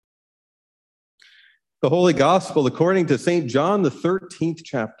The Holy Gospel according to St. John, the 13th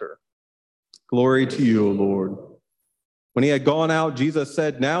chapter. Glory to you, O Lord. When he had gone out, Jesus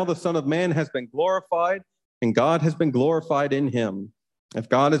said, "Now the Son of Man has been glorified, and God has been glorified in him. If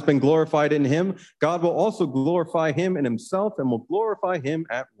God has been glorified in him, God will also glorify him in himself and will glorify him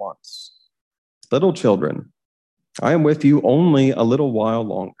at once. Little children, I am with you only a little while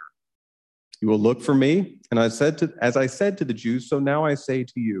longer. You will look for me, and as I said to the Jews, so now I say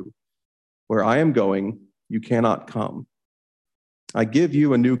to you, where I am going, you cannot come. I give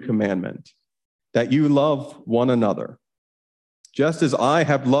you a new commandment, that you love one another. Just as I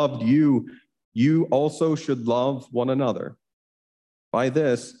have loved you, you also should love one another. By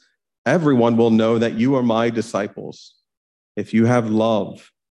this, everyone will know that you are my disciples, if you have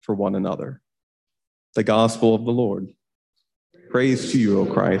love for one another." The Gospel of the Lord. Praise to you, O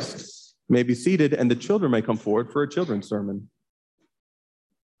Christ. You may be seated, and the children may come forward for a children's sermon.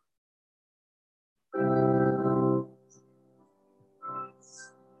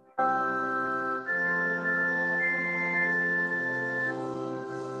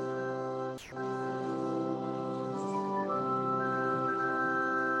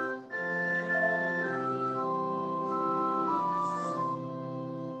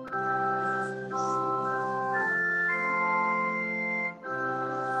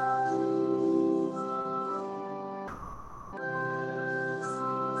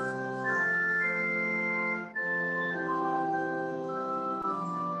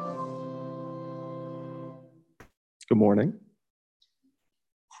 Good morning.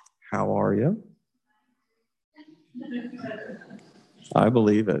 How are you? I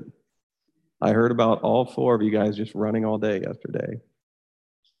believe it. I heard about all four of you guys just running all day yesterday.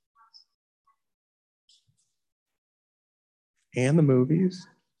 And the movies?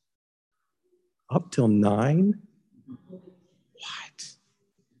 Up till 9? What?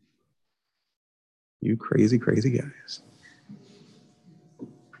 You crazy, crazy guys.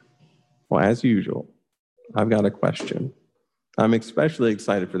 Well, as usual, I've got a question. I'm especially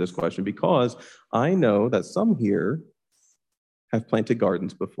excited for this question because I know that some here have planted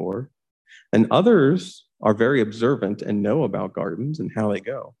gardens before, and others are very observant and know about gardens and how they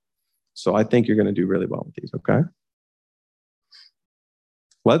go. So I think you're going to do really well with these, okay?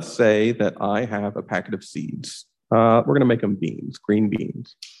 Let's say that I have a packet of seeds. We're going to make them beans, green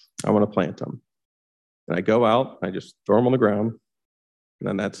beans. I want to plant them. And I go out, I just throw them on the ground, and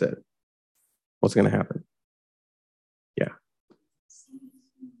then that's it. What's going to happen? Yeah.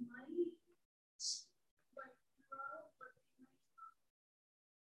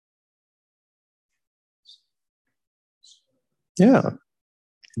 Yeah.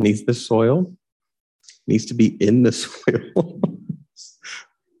 It needs the soil. It needs to be in the soil.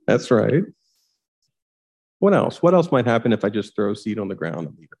 That's right. What else? What else might happen if I just throw seed on the ground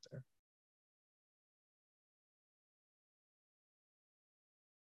and leave it there?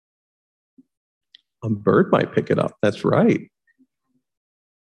 A bird might pick it up. That's right.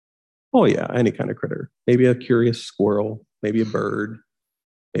 Oh, yeah, any kind of critter. Maybe a curious squirrel, maybe a bird,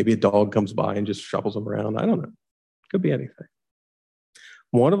 maybe a dog comes by and just shuffles them around. I don't know. Could be anything.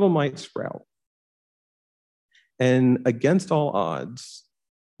 One of them might sprout. And against all odds,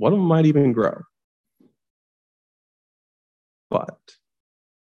 one of them might even grow. But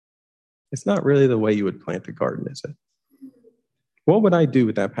it's not really the way you would plant a garden, is it? What would I do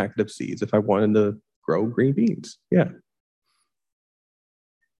with that packet of seeds if I wanted to grow green beans? Yeah.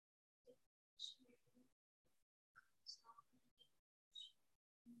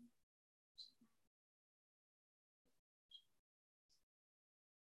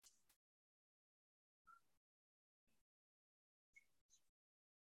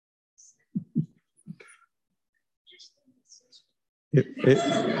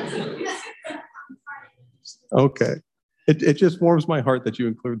 Okay. It just warms my heart that you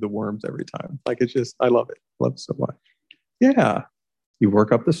include the worms every time. Like it's just, I love it. Love it so much. Yeah. You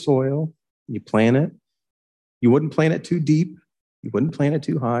work up the soil, you plant it. You wouldn't plant it too deep. You wouldn't plant it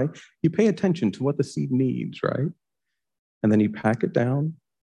too high. You pay attention to what the seed needs, right? And then you pack it down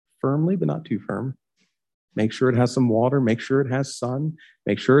firmly, but not too firm. Make sure it has some water. Make sure it has sun.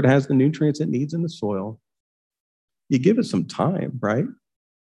 Make sure it has the nutrients it needs in the soil. You give it some time, right?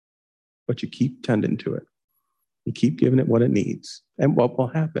 But you keep tending to it. You keep giving it what it needs. And what will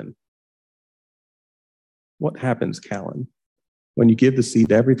happen? What happens, Callan, when you give the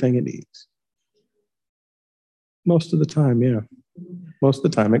seed everything it needs? Most of the time, yeah. Most of the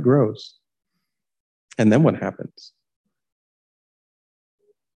time it grows. And then what happens?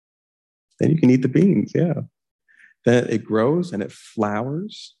 Then you can eat the beans, yeah. Then it grows and it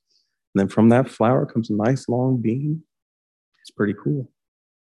flowers. And then from that flower comes a nice long bean. It's pretty cool.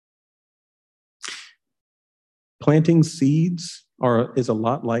 Planting seeds is a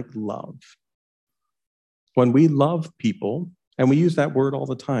lot like love. When we love people, and we use that word all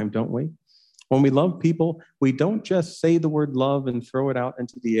the time, don't we? When we love people, we don't just say the word love and throw it out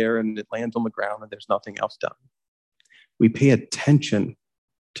into the air and it lands on the ground and there's nothing else done. We pay attention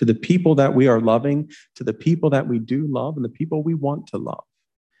to the people that we are loving, to the people that we do love, and the people we want to love.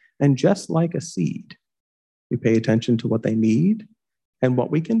 And just like a seed, we pay attention to what they need and what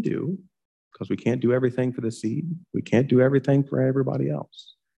we can do, because we can't do everything for the seed. We can't do everything for everybody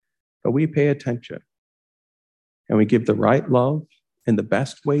else. But we pay attention and we give the right love in the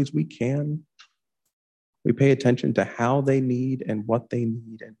best ways we can. We pay attention to how they need and what they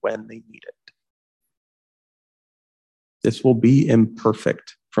need and when they need it. This will be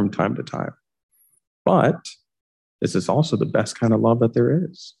imperfect from time to time, but this is also the best kind of love that there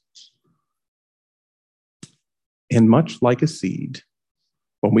is. And much like a seed,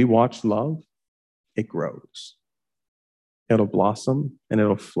 when we watch love, it grows. It'll blossom and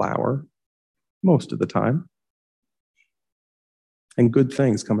it'll flower most of the time. And good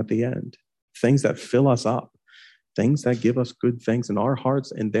things come at the end. Things that fill us up. Things that give us good things in our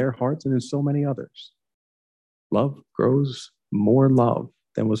hearts, in their hearts, and in so many others. Love grows more love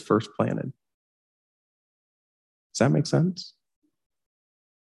than was first planted. Does that make sense?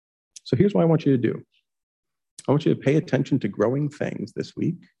 So here's what I want you to do. I want you to pay attention to growing things this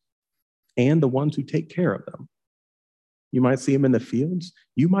week and the ones who take care of them. You might see them in the fields.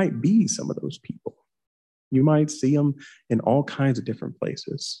 You might be some of those people. You might see them in all kinds of different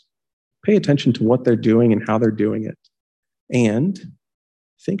places. Pay attention to what they're doing and how they're doing it. And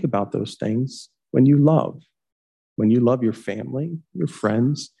think about those things when you love. When you love your family, your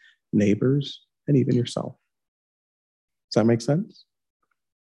friends, neighbors, and even yourself. Does that make sense?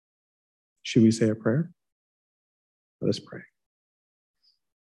 Should we say a prayer? Let us pray.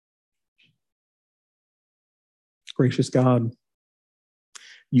 Gracious God,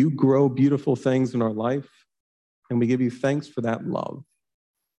 you grow beautiful things in our life, and we give you thanks for that love.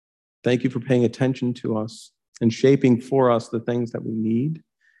 Thank you for paying attention to us and shaping for us the things that we need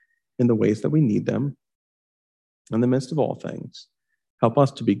in the ways that we need them. In the midst of all things, help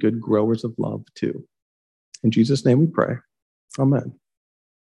us to be good growers of love too. In Jesus' name we pray. Amen.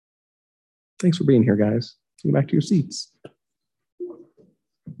 Thanks for being here, guys. Get back to your seats.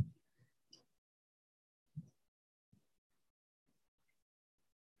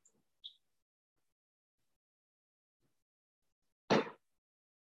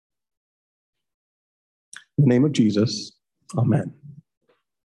 In the name of Jesus, amen.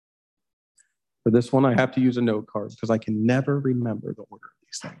 For this one, I have to use a note card because I can never remember the order of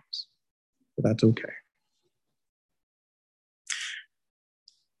these things. But that's okay.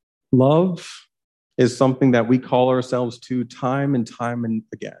 Love is something that we call ourselves to time and time and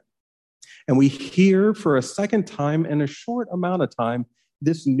again. And we hear for a second time in a short amount of time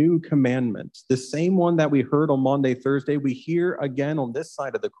this new commandment, the same one that we heard on Maundy, Thursday, we hear again on this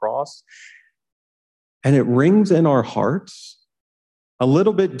side of the cross. And it rings in our hearts a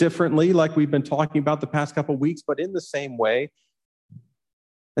little bit differently, like we've been talking about the past couple of weeks, but in the same way.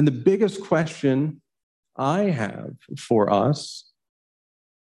 And the biggest question I have for us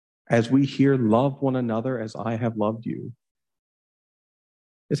as we hear love one another as I have loved you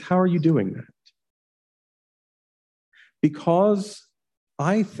is, how are you doing that? Because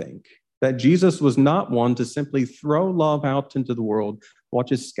I think that Jesus was not one to simply throw love out into the world,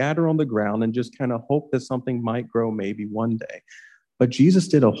 watch it scatter on the ground, and just kind of hope that something might grow maybe one day. But Jesus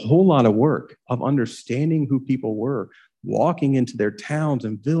did a whole lot of work of understanding who people were, walking into their towns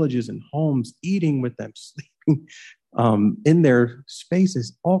and villages and homes, eating with them, sleeping in their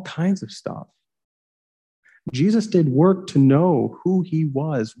spaces, all kinds of stuff. Jesus did work to know who he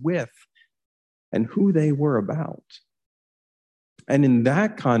was with and who they were about. And in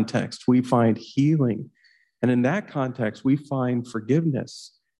that context, we find healing. And in that context, we find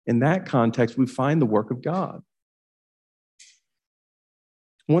forgiveness. In that context, we find the work of God.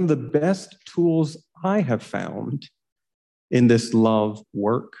 One of the best tools I have found in this love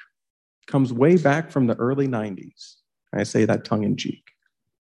work comes way back from the early 90s. I say that tongue in cheek.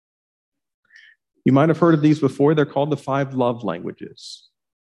 You might have heard of these before. They're called the 5 love languages.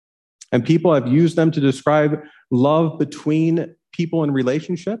 And people have used them to describe love between people in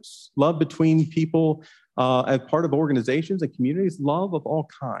relationships, love between people as part of organizations and communities, love of all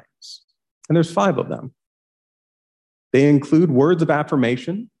kinds. And there's 5 of them. They include words of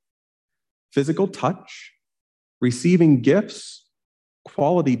affirmation, physical touch, receiving gifts,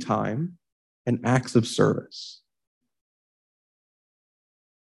 quality time, and acts of service.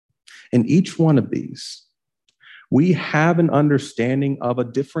 In each one of these, We have an understanding of a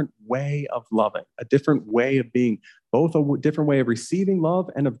different way of loving, a different way of being, both a different way of receiving love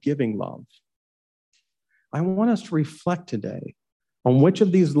and of giving love. I want us to reflect today on which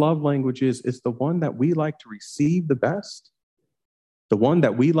of these love languages is the one that we like to receive the best, the one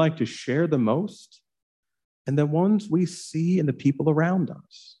that we like to share the most, and the ones we see in the people around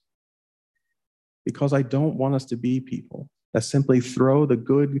us. Because I don't want us to be people that simply throw the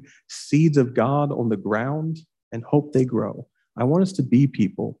good seeds of God on the ground and hope they grow. I want us to be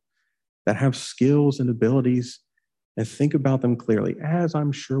people that have skills and abilities and think about them clearly, as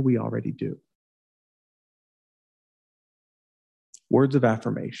I'm sure we already do. Words of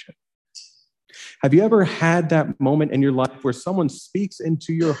affirmation. Have you ever had that moment in your life where someone speaks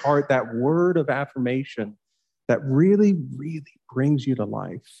into your heart that word of affirmation that really, really brings you to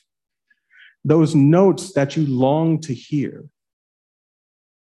life? Those notes that you long to hear.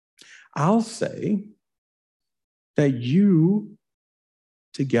 I'll say that you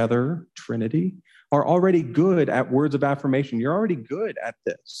together, Trinity, are already good at words of affirmation. You're already good at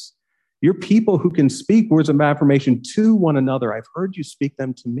this. You're people who can speak words of affirmation to one another. I've heard you speak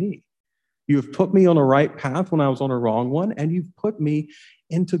them to me. You have put me on a right path when I was on a wrong one, and you've put me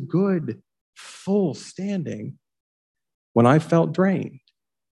into good, full standing when I felt drained.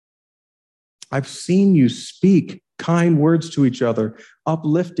 I've seen you speak kind words to each other,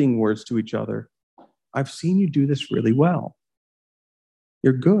 uplifting words to each other. I've seen you do this really well.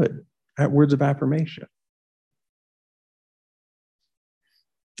 You're good at words of affirmation.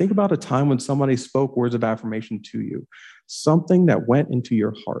 Think about a time when somebody spoke words of affirmation to you, something that went into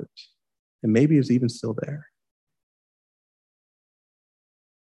your heart, and maybe is even still there.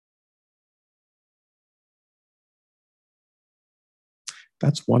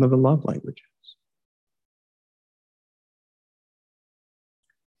 That's one of the love languages.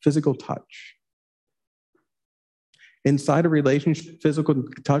 Physical touch. Inside a relationship, physical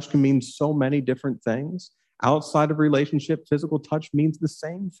touch can mean so many different things. Outside of relationship, physical touch means the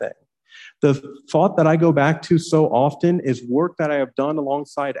same thing. The thought that I go back to so often is work that I have done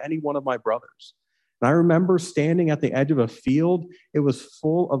alongside any one of my brothers. And I remember standing at the edge of a field. It was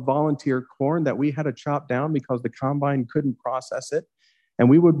full of volunteer corn that we had to chop down because the combine couldn't process it. And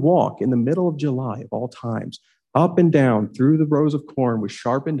we would walk in the middle of July of all times, up and down through the rows of corn with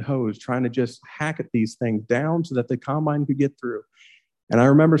sharpened hoes, trying to just hack at these things down so that the combine could get through. And I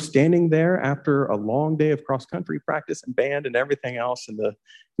remember standing there after a long day of cross-country practice and band and everything else, and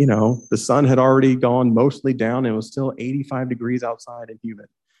the sun had already gone mostly down, and it was still 85 degrees outside and humid.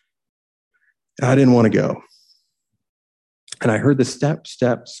 And I didn't want to go. And I heard the step,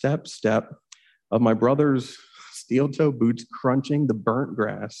 step, step, step of my brother's steel-toe boots crunching the burnt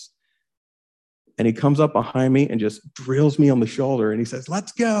grass. And he comes up behind me and just drills me on the shoulder, and he says,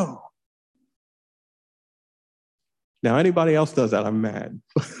 "Let's go." Now, anybody else does that, I'm mad.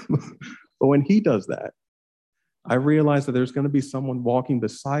 But when he does that, I realize that there's going to be someone walking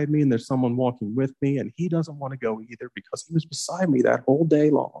beside me, and there's someone walking with me, and he doesn't want to go either because he was beside me that whole day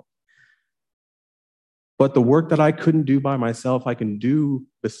long. But the work that I couldn't do by myself, I can do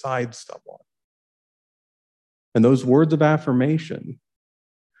beside someone. And those words of affirmation,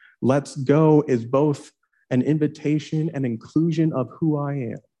 "Let's go," is both an invitation and inclusion of who I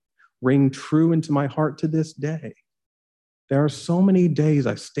am, ring true into my heart to this day. There are so many days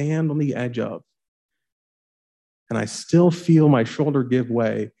I stand on the edge of, and I still feel my shoulder give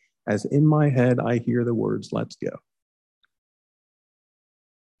way as in my head I hear the words, "Let's go."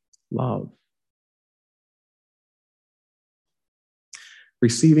 Love.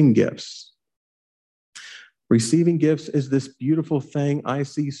 Receiving gifts. Receiving gifts is this beautiful thing I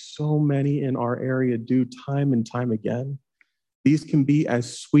see so many in our area do time and time again. These can be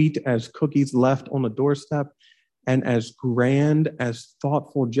as sweet as cookies left on a doorstep, and as grand as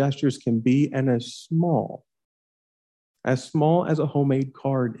thoughtful gestures can be, and as small as a homemade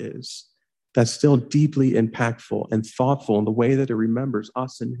card is, that's still deeply impactful and thoughtful in the way that it remembers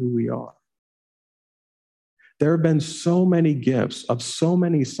us and who we are. There have been so many gifts of so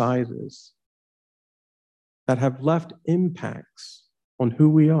many sizes that have left impacts on who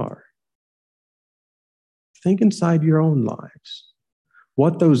we are. Think inside your own lives,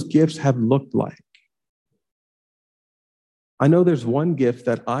 what those gifts have looked like. I know there's one gift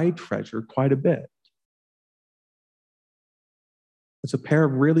that I treasure quite a bit. It's a pair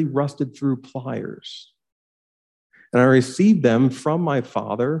of really rusted through pliers. And I received them from my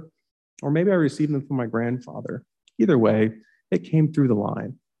father, or maybe I received them from my grandfather. Either way, it came through the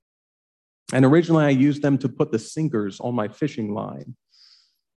line. And originally I used them to put the sinkers on my fishing line.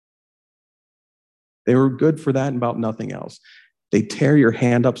 They were good for that and about nothing else. They tear your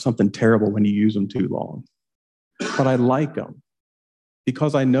hand up something terrible when you use them too long. but I like them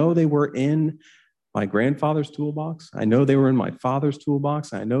because I know they were in my grandfather's toolbox. I know they were in my father's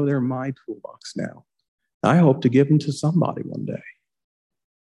toolbox. I know they're in my toolbox now. I hope to give them to somebody one day.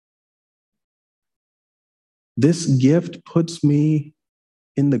 This gift puts me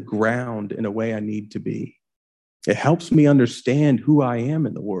in the ground in a way I need to be. It helps me understand who I am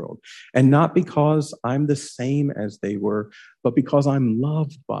in the world, and not because I'm the same as they were, but because I'm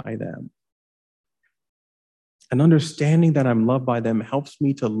loved by them. And understanding that I'm loved by them helps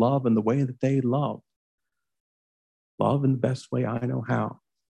me to love in the way that they love. Love in the best way I know how.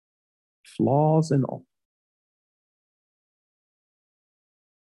 Flaws and all.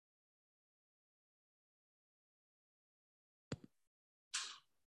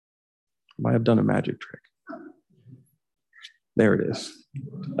 I might have done a magic trick. There it is.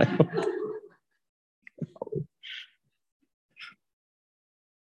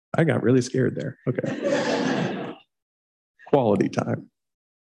 I got really scared there. Okay. Quality time.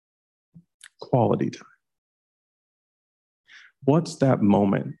 Quality time. What's that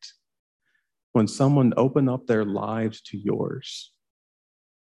moment when someone opened up their lives to yours?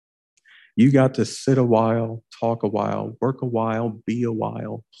 You got to sit a while, talk a while, work a while, be a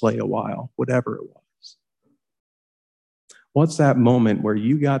while, play a while, whatever it was. What's that moment where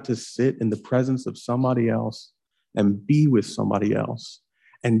you got to sit in the presence of somebody else and be with somebody else?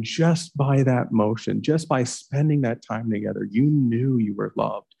 And just by that motion, just by spending that time together, you knew you were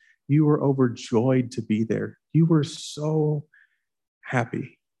loved. You were overjoyed to be there. You were so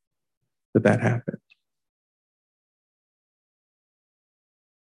happy that that happened.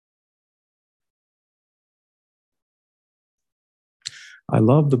 I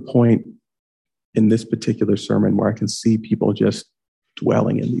love the point in this particular sermon where I can see people just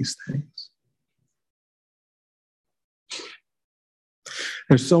dwelling in these things.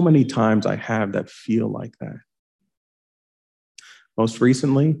 There's so many times I have that feel like that. Most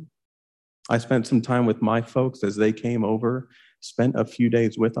recently, I spent some time with my folks as they came over, spent a few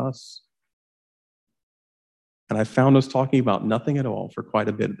days with us. And I found us talking about nothing at all for quite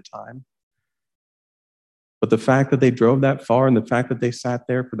a bit of the time. But the fact that they drove that far and the fact that they sat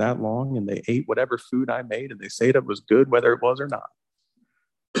there for that long and they ate whatever food I made and they said it was good, whether it was or not.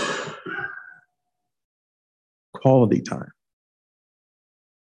 Quality time.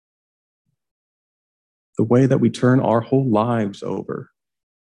 The way that we turn our whole lives over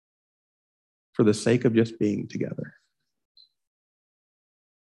for the sake of just being together.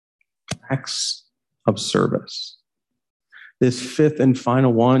 Acts of service. This fifth and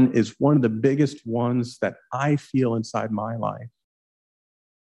final one is one of the biggest ones that I feel inside my life.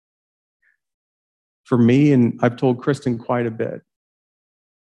 For me, and I've told Kristen quite a bit,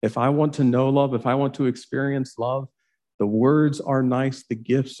 if I want to know love, if I want to experience love, the words are nice, the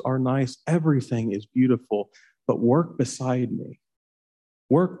gifts are nice, everything is beautiful, but work beside me.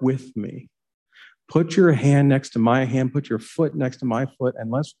 Work with me. Put your hand next to my hand, put your foot next to my foot, and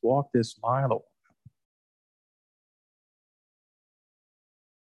let's walk this mile.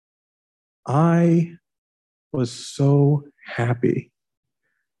 I was so happy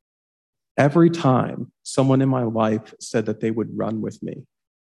every time someone in my life said that they would run with me,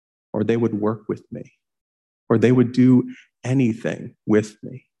 or they would work with me, or they would do anything with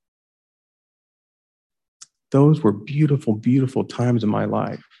me. Those were beautiful, beautiful times in my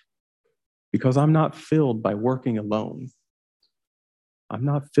life because I'm not filled by working alone. I'm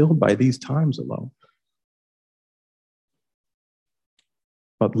not filled by these times alone.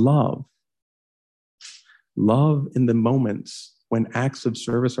 But love in the moments when acts of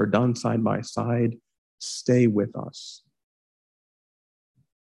service are done side by side, stay with us.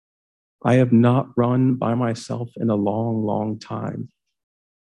 I have not run by myself in a long, long time.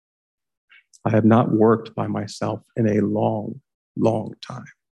 I have not worked by myself in a long, long time.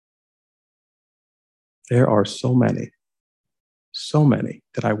 There are so many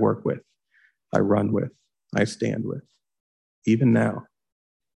that I work with, I run with, I stand with, even now.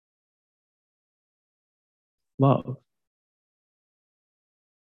 Love.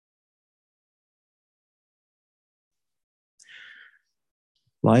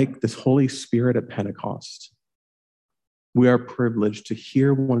 Like this Holy Spirit at Pentecost, we are privileged to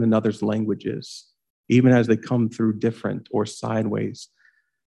hear one another's languages, even as they come through different or sideways,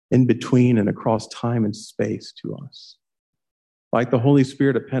 in between and across time and space to us. Like the Holy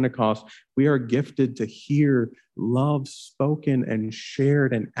Spirit at Pentecost, we are gifted to hear love spoken and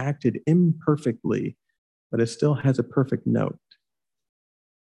shared and acted imperfectly, but it still has a perfect note.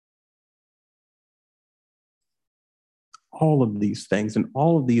 All of these things and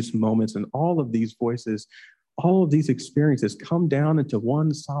all of these moments and all of these voices, all of these experiences come down into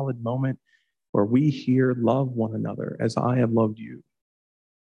one solid moment where we hear, love one another as I have loved you.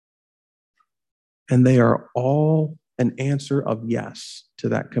 And they are all an answer of yes to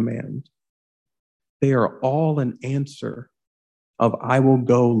that command. They are all an answer of I will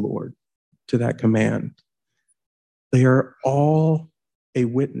go, Lord, to that command. They are all a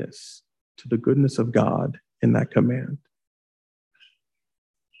witness to the goodness of God in that command.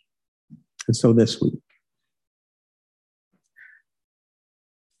 And so this week,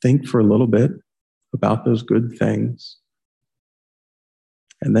 think for a little bit about those good things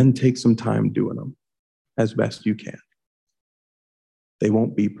and then take some time doing them as best you can. They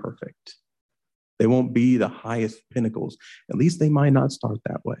won't be perfect. They won't be the highest pinnacles. At least they might not start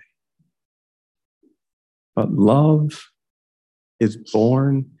that way. But love is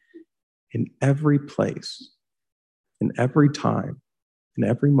born in every place, in every time, in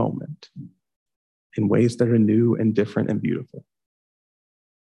every moment, in ways that are new and different and beautiful.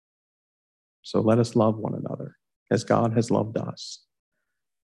 So let us love one another as God has loved us.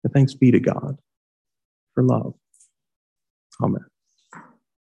 And thanks be to God for love. Amen.